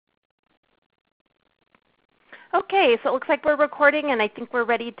Okay, so it looks like we're recording and I think we're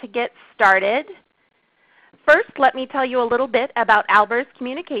ready to get started. First, let me tell you a little bit about Albers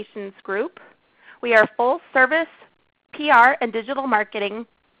Communications Group. We are a full-service PR and digital marketing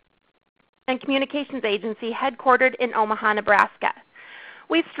and communications agency headquartered in Omaha, Nebraska.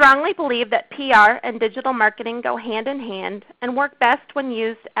 We strongly believe that PR and digital marketing go hand in hand and work best when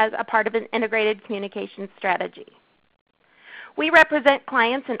used as a part of an integrated communications strategy. We represent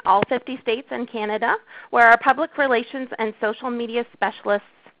clients in all 50 states and Canada, where our public relations and social media specialists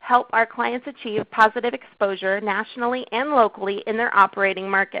help our clients achieve positive exposure nationally and locally in their operating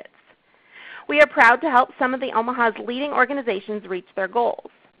markets. We are proud to help some of the Omaha's leading organizations reach their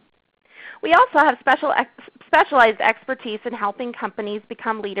goals. We also have specialized expertise in helping companies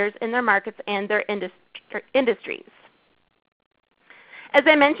become leaders in their markets and their industries. As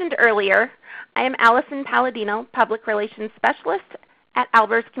I mentioned earlier, I am Alison Paladino, Public Relations Specialist at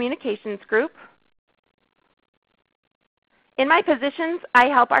Albers Communications Group. In my positions, I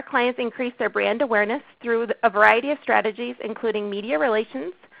help our clients increase their brand awareness through a variety of strategies, including media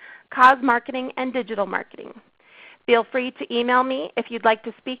relations, cause marketing, and digital marketing. Feel free to email me if you'd like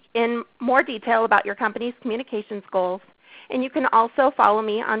to speak in more detail about your company's communications goals, and you can also follow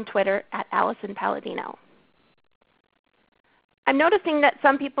me on Twitter at Alison Paladino. I'm noticing that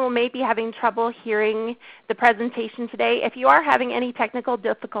some people may be having trouble hearing the presentation today. If you are having any technical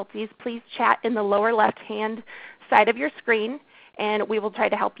difficulties, please chat in the lower left-hand side of your screen, and we will try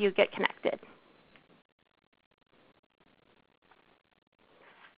to help you get connected.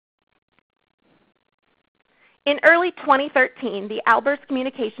 In early 2013, the Albers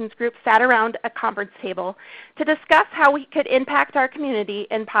Communications Group sat around a conference table to discuss how we could impact our community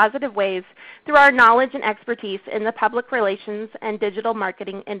in positive ways through our knowledge and expertise in the public relations and digital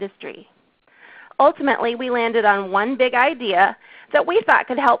marketing industry. Ultimately, we landed on one big idea that we thought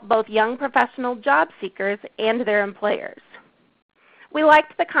could help both young professional job seekers and their employers. We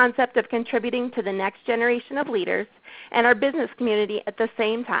liked the concept of contributing to the next generation of leaders and our business community at the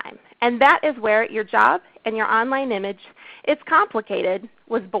same time, and that is where Your Job and Your Online Image, It's Complicated,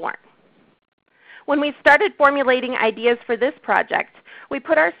 was born. When we started formulating ideas for this project, we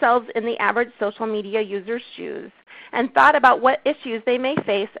put ourselves in the average social media user's shoes and thought about what issues they may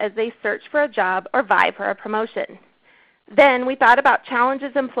face as they search for a job or vie for a promotion. Then we thought about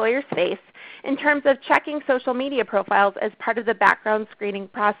challenges employers face in terms of checking social media profiles as part of the background screening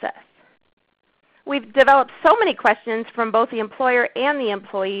process. We've developed so many questions from both the employer and the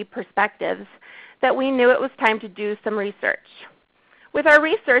employee perspectives that we knew it was time to do some research. With our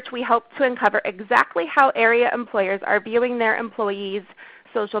research, we hope to uncover exactly how area employers are viewing their employees'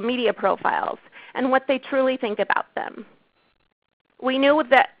 social media profiles and what they truly think about them. We knew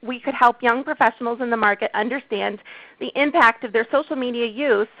that we could help young professionals in the market understand the impact of their social media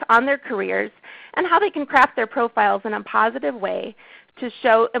use on their careers and how they can craft their profiles in a positive way to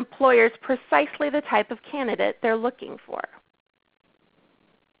show employers precisely the type of candidate they're looking for.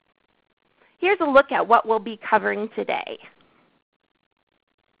 Here's a look at what we'll be covering today.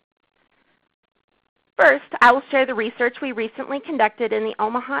 First, I will share the research we recently conducted in the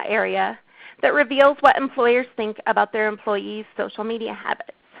Omaha area that reveals what employers think about their employees' social media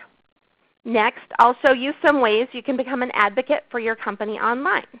habits. Next, I'll show you some ways you can become an advocate for your company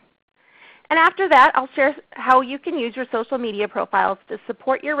online. And after that, I'll share how you can use your social media profiles to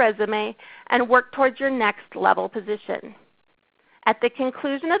support your resume and work towards your next level position. At the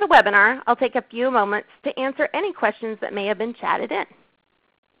conclusion of the webinar, I'll take a few moments to answer any questions that may have been chatted in.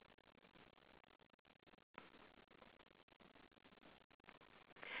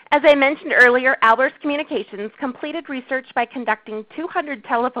 As I mentioned earlier, Albers Communications completed research by conducting 200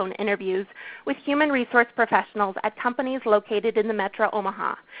 telephone interviews with human resource professionals at companies located in the Metro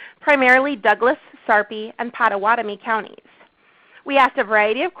Omaha, primarily Douglas, Sarpy, and Pottawatomie counties. We asked a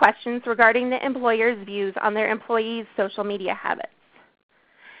variety of questions regarding the employer's views on their employees' social media habits.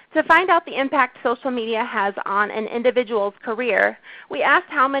 To find out the impact social media has on an individual's career, we asked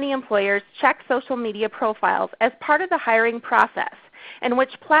how many employers check social media profiles as part of the hiring process and which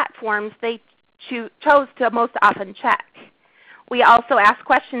platforms they chose to most often check. We also asked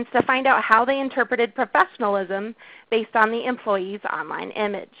questions to find out how they interpreted professionalism based on the employee's online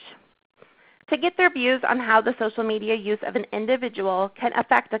image. To get their views on how the social media use of an individual can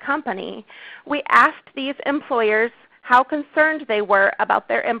affect a company, we asked these employers how concerned they were about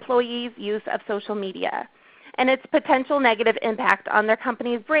their employees' use of social media and its potential negative impact on their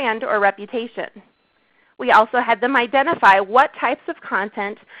company's brand or reputation. We also had them identify what types of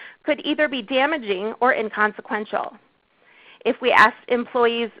content could either be damaging or inconsequential. We asked them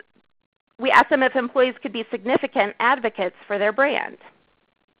if employees could be significant advocates for their brand.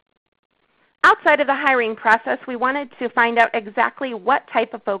 Outside of the hiring process, we wanted to find out exactly what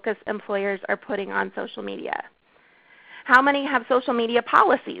type of focus employers are putting on social media. How many have social media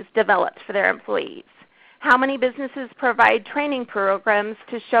policies developed for their employees? How many businesses provide training programs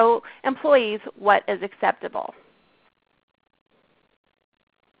to show employees what is acceptable?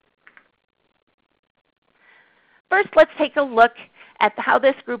 First, let's take a look at how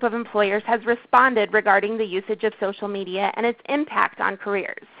this group of employers has responded regarding the usage of social media and its impact on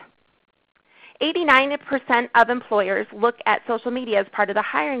careers. 89% of employers look at social media as part of the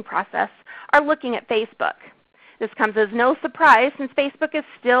hiring process are looking at Facebook. This comes as no surprise since Facebook is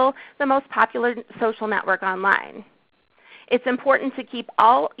still the most popular social network online. It's important to keep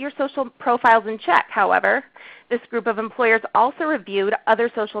all your social profiles in check, however. This group of employers also reviewed other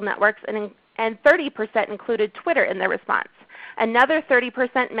social networks and 30% included Twitter in their response. Another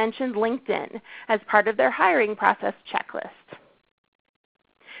 30% mentioned LinkedIn as part of their hiring process checklist.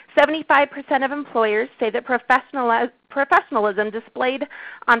 75% of employers say that professionalism displayed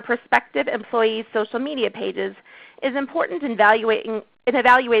on prospective employees' social media pages is important in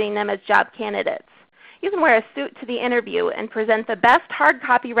evaluating them as job candidates. You can wear a suit to the interview and present the best hard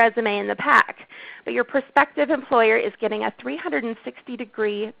copy resume in the pack, but your prospective employer is getting a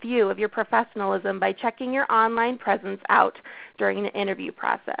 360-degree view of your professionalism by checking your online presence out during the interview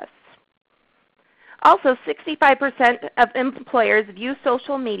process. Also, 65% of employers view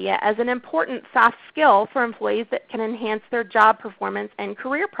social media as an important soft skill for employees that can enhance their job performance and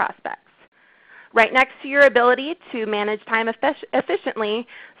career prospects. Right next to your ability to manage time efficiently,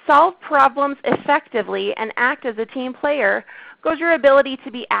 solve problems effectively, and act as a team player goes your ability to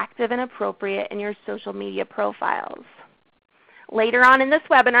be active and appropriate in your social media profiles. Later on in this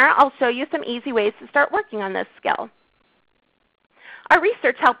webinar, I'll show you some easy ways to start working on this skill. Our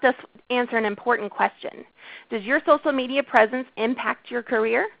research helped us answer an important question. Does your social media presence impact your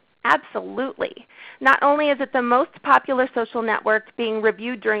career? Absolutely. Not only is it the most popular social network being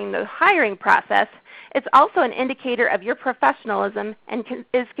reviewed during the hiring process, it's also an indicator of your professionalism and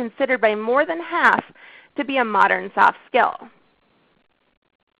is considered by more than half to be a modern soft skill.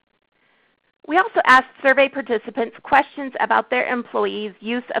 We also asked survey participants questions about their employees'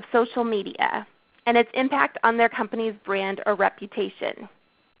 use of social media and its impact on their company's brand or reputation.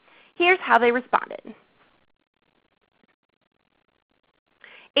 Here's how they responded.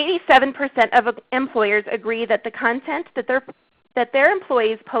 87% of employers agree that the content that their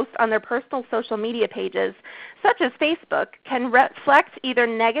employees post on their personal social media pages, such as Facebook, can reflect either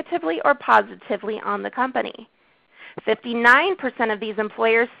negatively or positively on the company. 59% of these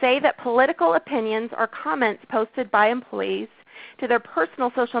employers say that political opinions or comments posted by employees to their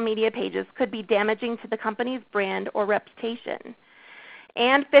personal social media pages could be damaging to the company's brand or reputation.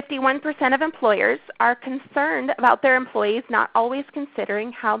 And 51% of employers are concerned about their employees not always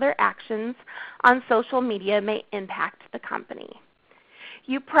considering how their actions on social media may impact the company.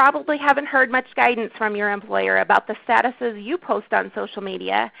 You probably haven't heard much guidance from your employer about the statuses you post on social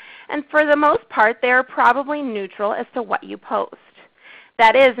media, and for the most part, they are probably neutral as to what you post.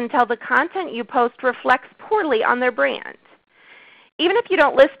 That is, until the content you post reflects poorly on their brand. Even if you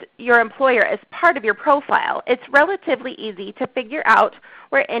don't list your employer as part of your profile, it's relatively easy to figure out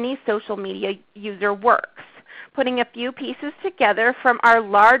where any social media user works. Putting a few pieces together from our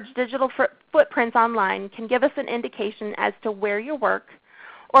large digital footprints online can give us an indication as to where you work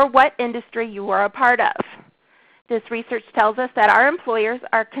or what industry you are a part of. This research tells us that our employers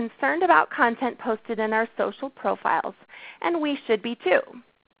are concerned about content posted in our social profiles, and we should be too.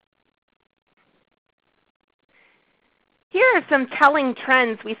 Here are some telling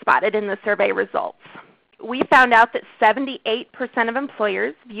trends we spotted in the survey results. We found out that 78% of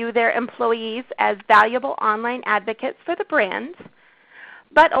employers view their employees as valuable online advocates for the brand,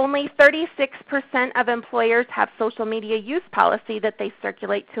 but only 36% of employers have social media use policy that they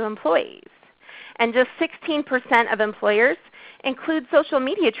circulate to employees. And just 16% of employers include social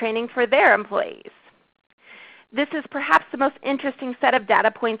media training for their employees. This is perhaps the most interesting set of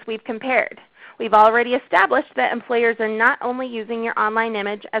data points we've compared. We've already established that employers are not only using your online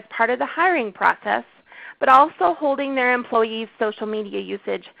image as part of the hiring process, but also holding their employees' social media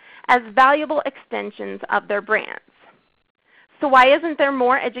usage as valuable extensions of their brands. So why isn't there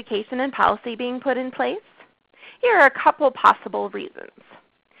more education and policy being put in place? Here are a couple possible reasons.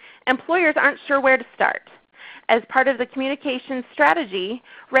 Employers aren't sure where to start. As part of the communication strategy,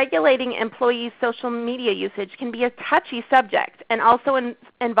 regulating employees' social media usage can be a touchy subject and also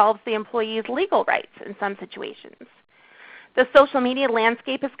involves the employee's legal rights in some situations. The social media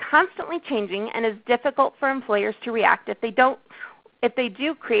landscape is constantly changing and is difficult for employers to react if they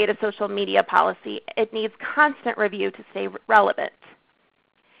do create a social media policy. It needs constant review to stay relevant.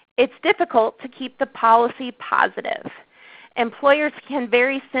 It's difficult to keep the policy positive. Employers can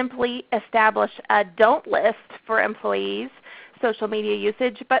very simply establish a don't list for employees' social media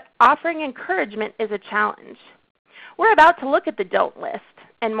usage, but offering encouragement is a challenge. We're about to look at the don't list,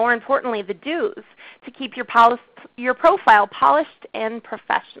 and more importantly, the do's, to keep your profile polished and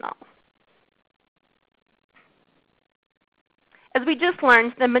professional. As we just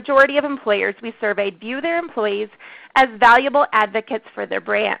learned, the majority of employers we surveyed view their employees as valuable advocates for their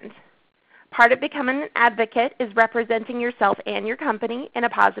brand. Part of becoming an advocate is representing yourself and your company in a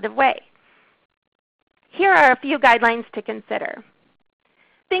positive way. Here are a few guidelines to consider.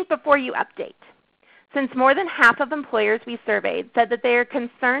 Think before you update. Since more than half of employers we surveyed said that they are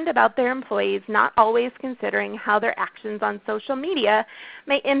concerned about their employees not always considering how their actions on social media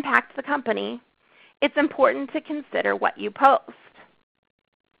may impact the company, it's important to consider what you post.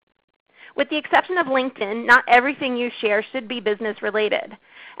 With the exception of LinkedIn, not everything you share should be business related.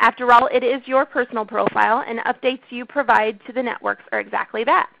 After all, it is your personal profile, and updates you provide to the networks are exactly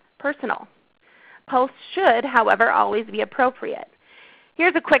that, personal. Posts should, however, always be appropriate.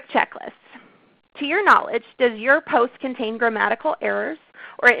 Here's a quick checklist. To your knowledge, does your post contain grammatical errors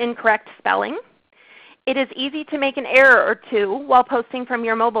or incorrect spelling? It is easy to make an error or two while posting from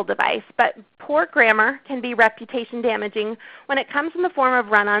your mobile device, but poor grammar can be reputation damaging when it comes in the form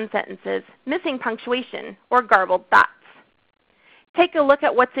of run-on sentences, missing punctuation, or garbled thoughts. Take a look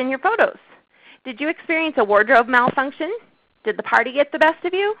at what's in your photos. Did you experience a wardrobe malfunction? Did the party get the best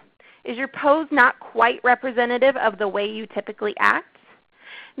of you? Is your pose not quite representative of the way you typically act?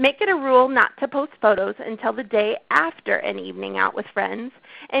 Make it a rule not to post photos until the day after an evening out with friends,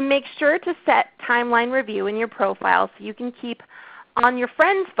 and make sure to set timeline review in your profile so you can keep on your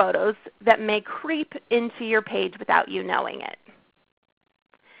friends' photos that may creep into your page without you knowing it.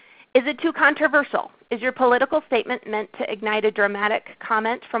 Is it too controversial? Is your political statement meant to ignite a dramatic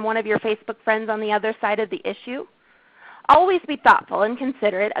comment from one of your Facebook friends on the other side of the issue? Always be thoughtful and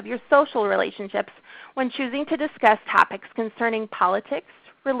considerate of your social relationships when choosing to discuss topics concerning politics,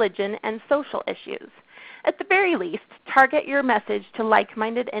 religion, and social issues. At the very least, target your message to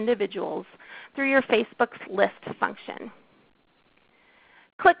like-minded individuals through your Facebook's list function.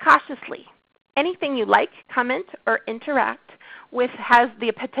 Click cautiously. Anything you like, comment, or interact with has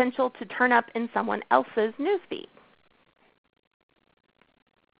the potential to turn up in someone else's newsfeed.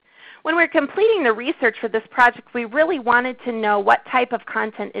 When we're completing the research for this project, we really wanted to know what type of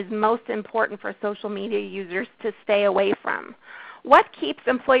content is most important for social media users to stay away from. What keeps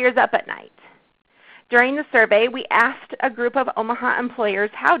employers up at night? During the survey, we asked a group of Omaha employers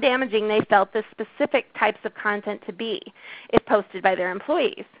how damaging they felt the specific types of content to be if posted by their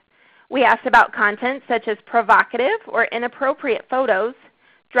employees. We asked about content such as provocative or inappropriate photos,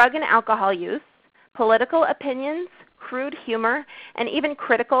 drug and alcohol use, political opinions, crude humor, and even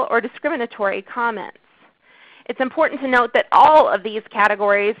critical or discriminatory comments. It's important to note that all of these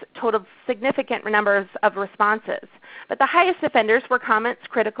categories totaled significant numbers of responses, but the highest offenders were comments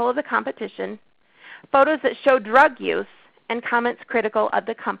critical of the competition, photos that show drug use, and comments critical of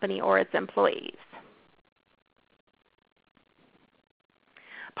the company or its employees.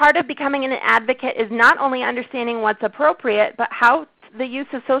 Part of becoming an advocate is not only understanding what's appropriate, but how the use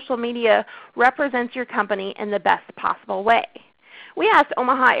of social media represents your company in the best possible way. We asked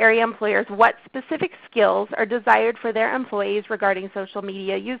Omaha area employers what specific skills are desired for their employees regarding social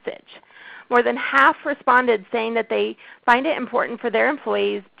media usage. More than half responded saying that they find it important for their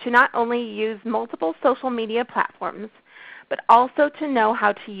employees to not only use multiple social media platforms, but also to know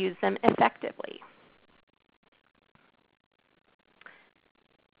how to use them effectively.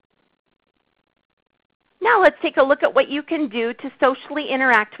 Now let's take a look at what you can do to socially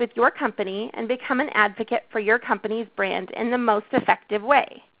interact with your company and become an advocate for your company's brand in the most effective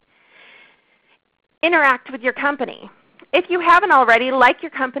way. Interact with your company. If you haven't already, like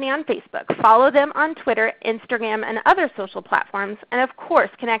your company on Facebook, follow them on Twitter, Instagram, and other social platforms, and of course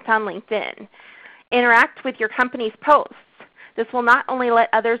connect on LinkedIn. Interact with your company's posts. This will not only let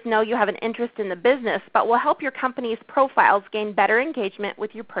others know you have an interest in the business, but will help your company's profiles gain better engagement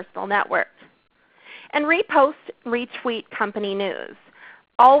with your personal network. And repost, retweet company news.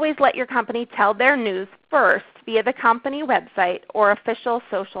 Always let your company tell their news first via the company website or official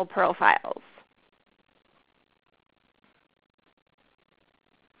social profiles.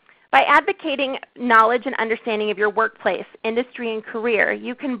 By advocating knowledge and understanding of your workplace, industry, and career,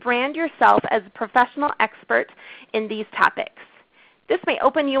 you can brand yourself as a professional expert in these topics. This may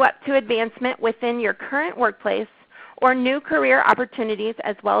open you up to advancement within your current workplace or new career opportunities,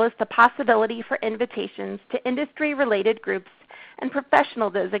 as well as the possibility for invitations to industry-related groups and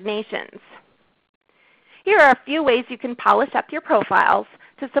professional designations. Here are a few ways you can polish up your profiles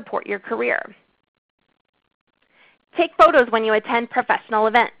to support your career. Take photos when you attend professional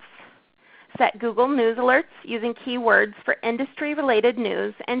events. Set Google News alerts using keywords for industry-related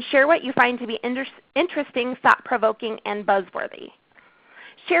news and share what you find to be interesting, thought-provoking, and buzzworthy.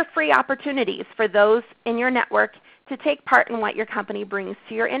 Share free opportunities for those in your network to take part in what your company brings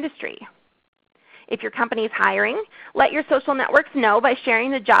to your industry. If your company is hiring, let your social networks know by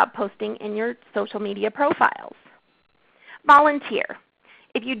sharing the job posting in your social media profiles. Volunteer.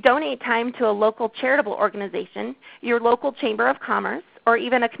 If you donate time to a local charitable organization, your local chamber of commerce, or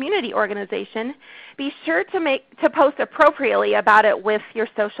even a community organization, be sure to post appropriately about it with your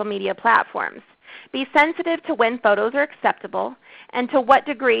social media platforms. Be sensitive to when photos are acceptable and to what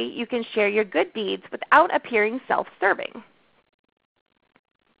degree you can share your good deeds without appearing self-serving.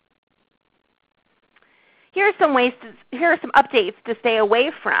 Here are some updates to stay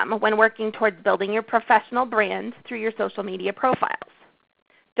away from when working towards building your professional brand through your social media profiles.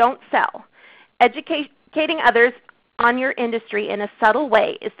 Don't sell. Educating others on your industry in a subtle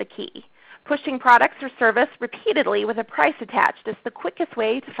way is the key. Pushing products or service repeatedly with a price attached is the quickest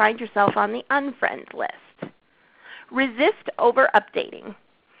way to find yourself on the unfriend list. Resist over-updating.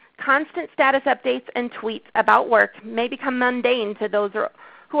 Constant status updates and tweets about work may become mundane to those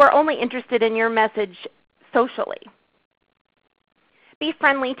who are only interested in your message socially. Be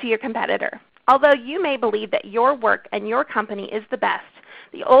friendly to your competitor. Although you may believe that your work and your company is the best,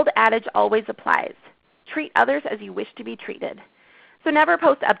 the old adage always applies. Treat others as you wish to be treated. So never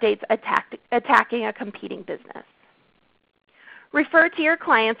post updates attacking a competing business. Refer to your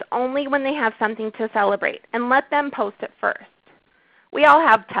clients only when they have something to celebrate, and let them post it first. We all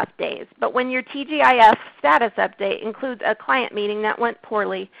have tough days, but when your TGIF status update includes a client meeting that went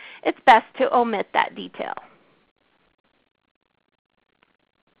poorly, it's best to omit that detail.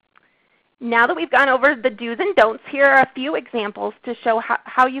 Now that we've gone over the do's and don'ts, here are a few examples to show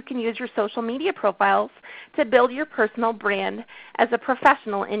how you can use your social media profiles to build your personal brand as a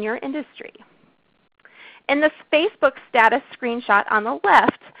professional in your industry. In this Facebook status screenshot on the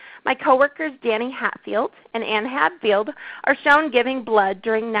left, my coworkers Danny Hatfield and Ann Hadfield are shown giving blood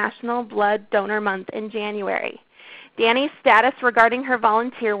during National Blood Donor Month in January. Danny's status regarding her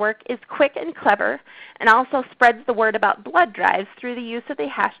volunteer work is quick and clever and also spreads the word about blood drives through the use of the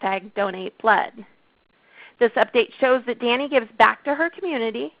hashtag #DonateBlood. This update shows that Danny gives back to her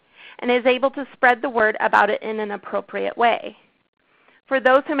community and is able to spread the word about it in an appropriate way. For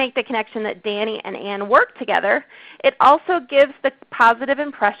those who make the connection that Danny and Ann work together, it also gives the positive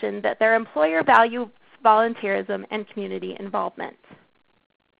impression that their employer values volunteerism and community involvement.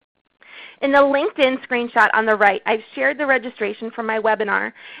 In the LinkedIn screenshot on the right, I've shared the registration for my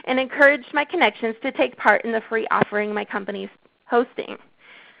webinar and encouraged my connections to take part in the free offering my company is hosting.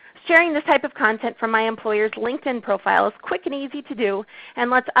 Sharing this type of content from my employer's LinkedIn profile is quick and easy to do and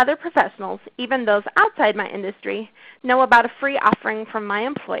lets other professionals, even those outside my industry, know about a free offering from my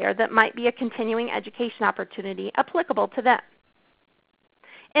employer that might be a continuing education opportunity applicable to them.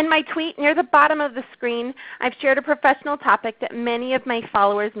 In my tweet near the bottom of the screen, I've shared a professional topic that many of my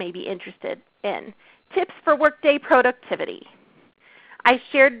followers may be interested in, tips for workday productivity. I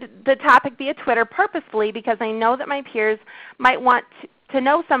shared the topic via Twitter purposefully because I know that my peers might want to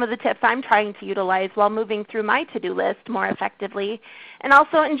know some of the tips I'm trying to utilize while moving through my to-do list more effectively, and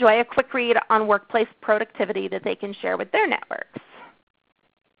also enjoy a quick read on workplace productivity that they can share with their networks.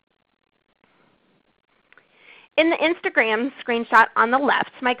 In the Instagram screenshot on the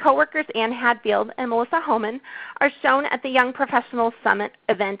left, my coworkers Ann Hadfield and Melissa Homan are shown at the Young Professionals Summit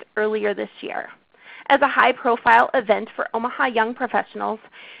event earlier this year. As a high-profile event for Omaha young professionals,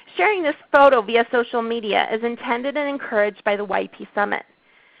 sharing this photo via social media is intended and encouraged by the YP Summit.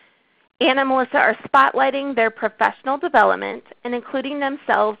 Ann and Melissa are spotlighting their professional development and including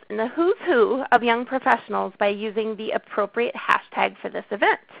themselves in the who's who of young professionals by using the appropriate hashtag for this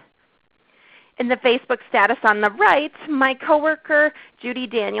event. In the Facebook status on the right, my coworker Judy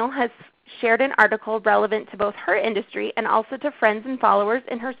Daniel has shared an article relevant to both her industry and also to friends and followers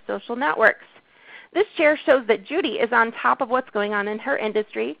in her social networks. This share shows that Judy is on top of what's going on in her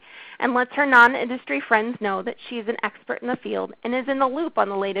industry and lets her non-industry friends know that she is an expert in the field and is in the loop on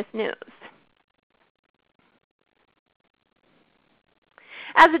the latest news.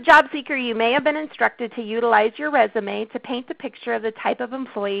 As a job seeker, you may have been instructed to utilize your resume to paint a picture of the type of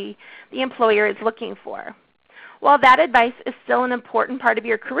employee the employer is looking for. While that advice is still an important part of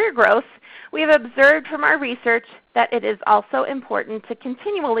your career growth, we have observed from our research that it is also important to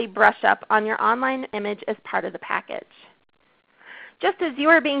continually brush up on your online image as part of the package. Just as you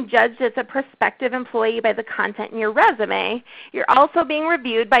are being judged as a prospective employee by the content in your resume, you're also being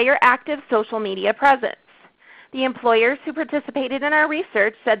reviewed by your active social media presence. The employers who participated in our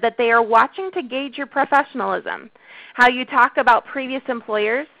research said that they are watching to gauge your professionalism, how you talk about previous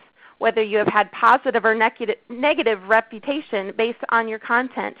employers, whether you have had positive or negative reputation based on your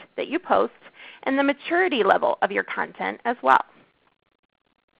content that you post, and the maturity level of your content as well.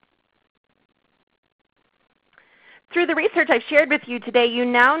 Through the research I've shared with you today, you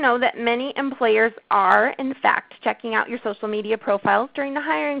now know that many employers are, in fact, checking out your social media profiles during the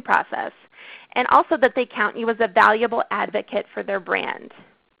hiring process, and also that they count you as a valuable advocate for their brand.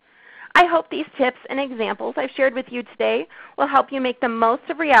 I hope these tips and examples I've shared with you today will help you make the most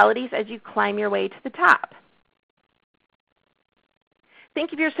of realities as you climb your way to the top.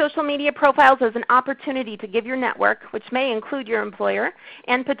 Think of your social media profiles as an opportunity to give your network, which may include your employer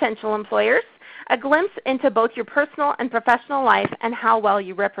and potential employers, a glimpse into both your personal and professional life and how well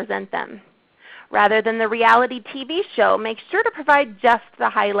you represent them. Rather than the reality TV show, make sure to provide just the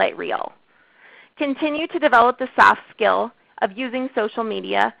highlight reel. Continue to develop the soft skill of using social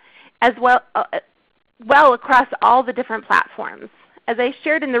media as well across all the different platforms. As I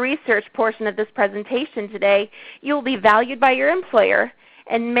shared in the research portion of this presentation today, you will be valued by your employer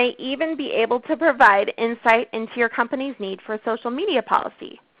and may even be able to provide insight into your company's need for a social media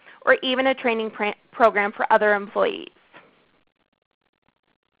policy, or even a training program for other employees.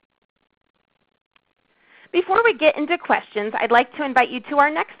 Before we get into questions, I'd like to invite you to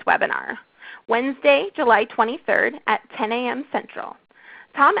our next webinar, Wednesday, July 23rd at 10 a.m. Central.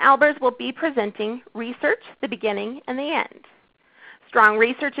 Tom Albers will be presenting Research, the Beginning and the End. Strong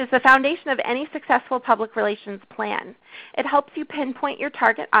research is the foundation of any successful public relations plan. It helps you pinpoint your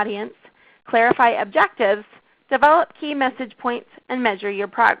target audience, clarify objectives, develop key message points, and measure your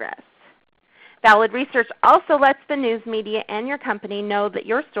progress. Valid research also lets the news media and your company know that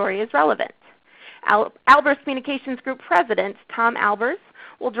your story is relevant. Albers Communications Group President Tom Albers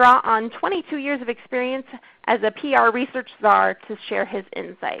will draw on 22 years of experience as a PR research czar to share his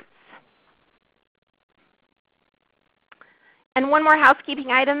insights. And one more housekeeping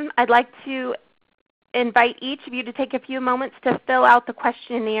item. I'd like to invite each of you to take a few moments to fill out the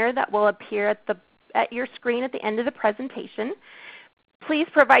questionnaire that will appear at your screen at the end of the presentation. Please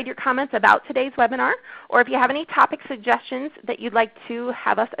provide your comments about today's webinar, or if you have any topic suggestions that you'd like to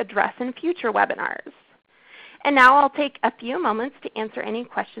have us address in future webinars. And now I'll take a few moments to answer any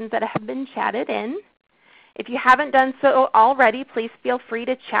questions that have been chatted in. If you haven't done so already, please feel free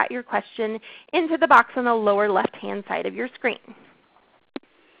to chat your question into the box on the lower left-hand side of your screen.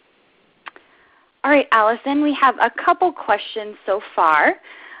 All right, Allison, we have a couple questions so far.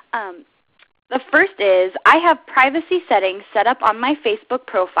 The first is, I have privacy settings set up on my Facebook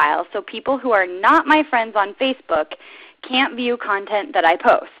profile so people who are not my friends on Facebook can't view content that I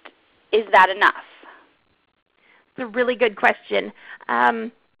post. Is that enough? It's a really good question.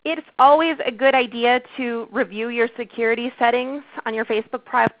 It's always a good idea to review your security settings on your Facebook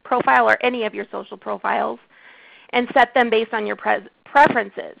profile or any of your social profiles and set them based on your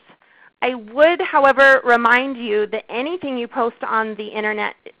preferences. I would, however, remind you that anything you post on the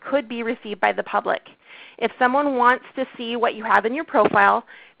Internet could be received by the public. If someone wants to see what you have in your profile,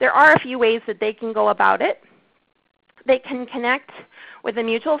 there are a few ways that they can go about it. They can connect with a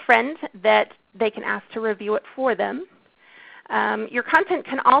mutual friend that they can ask to review it for them. Your content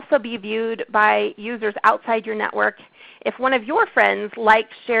can also be viewed by users outside your network if one of your friends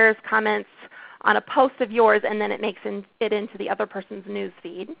likes, shares, comments on a post of yours, and then it makes it into the other person's news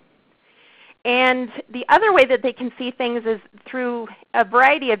feed. And the other way that they can see things is through a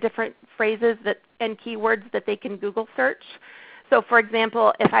variety of different phrases and keywords that they can Google search. So for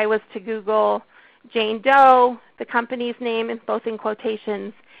example, if I was to Google Jane Doe, the company's name, both in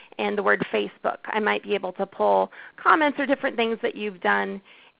quotations, and the word Facebook, I might be able to pull comments or different things that you've done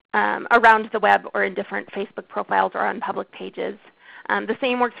around the web or in different Facebook profiles or on public pages. The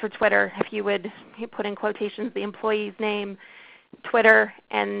same works for Twitter. If you would put in quotations the employee's name, Twitter,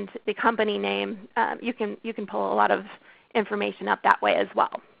 and the company name, you can pull a lot of information up that way as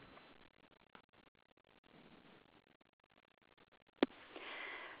well.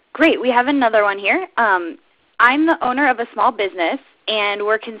 Great. We have another one here. I'm the owner of a small business, and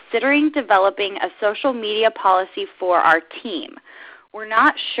we're considering developing a social media policy for our team. We're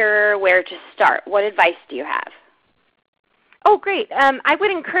not sure where to start. What advice do you have? Oh, great. I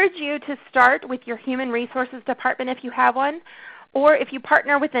would encourage you to start with your Human Resources Department if you have one, or if you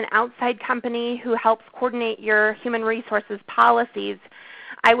partner with an outside company who helps coordinate your human resources policies,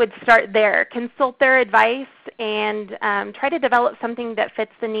 I would start there. Consult their advice and try to develop something that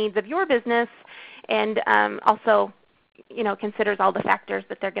fits the needs of your business and also considers all the factors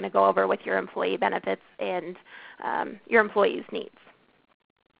that they're going to go over with your employee benefits and your employees' needs.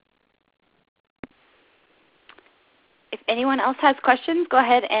 If anyone else has questions, go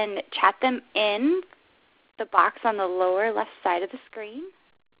ahead and chat them in the box on the lower left side of the screen.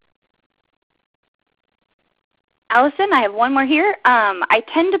 Allison, I have one more here. I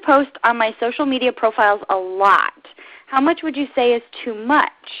tend to post on my social media profiles a lot. How much would you say is too much?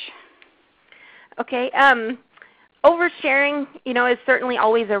 Okay. Oversharing, is certainly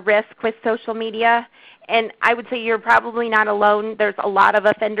always a risk with social media. And I would say you're probably not alone. There's a lot of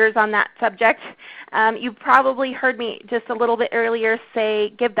offenders on that subject. You probably heard me just a little bit earlier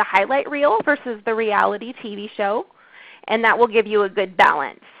say give the highlight reel versus the reality TV show, and that will give you a good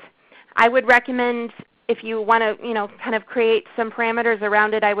balance. I would recommend, if you want to kind of create some parameters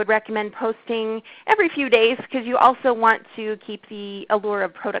around it, I would recommend posting every few days because you also want to keep the allure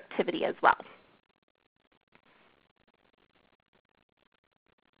of productivity as well.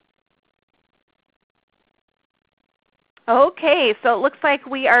 Okay, so it looks like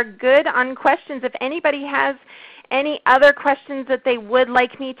we are good on questions. If anybody has any other questions that they would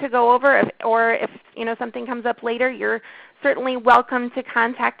like me to go over, or if something comes up later, you're certainly welcome to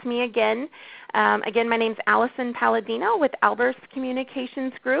contact me again. Again, my name is Alison Paladino with Albers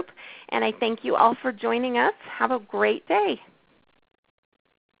Communications Group, and I thank you all for joining us. Have a great day.